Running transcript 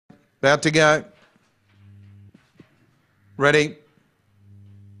About to go. Ready.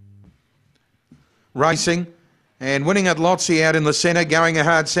 Racing. And winning at Lotzie out in the centre, going a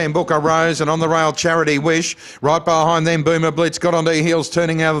hard Sambuca Rose, and on the rail Charity Wish. Right behind them, Boomer Blitz got onto heels,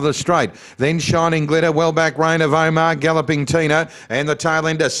 turning out of the straight. Then Shining Glitter, well back Reign of Omar, Galloping Tina, and the tail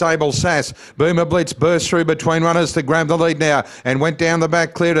ender Sable Sass. Boomer Blitz burst through between runners to grab the lead now, and went down the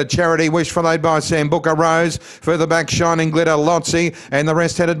back clear to Charity Wish, followed by Sambuca Rose. Further back, Shining Glitter, Lotzie, and the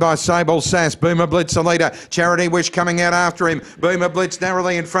rest headed by Sable Sass. Boomer Blitz the leader, Charity Wish coming out after him. Boomer Blitz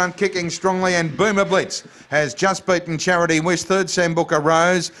narrowly in front, kicking strongly, and Boomer Blitz has just beaten Charity Wish. Third, Sambuca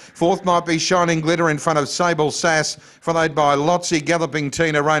Rose. Fourth might be Shining Glitter in front of Sable Sass, followed by Lotzie, Galloping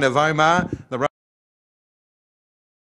Tina, Reign of Omar.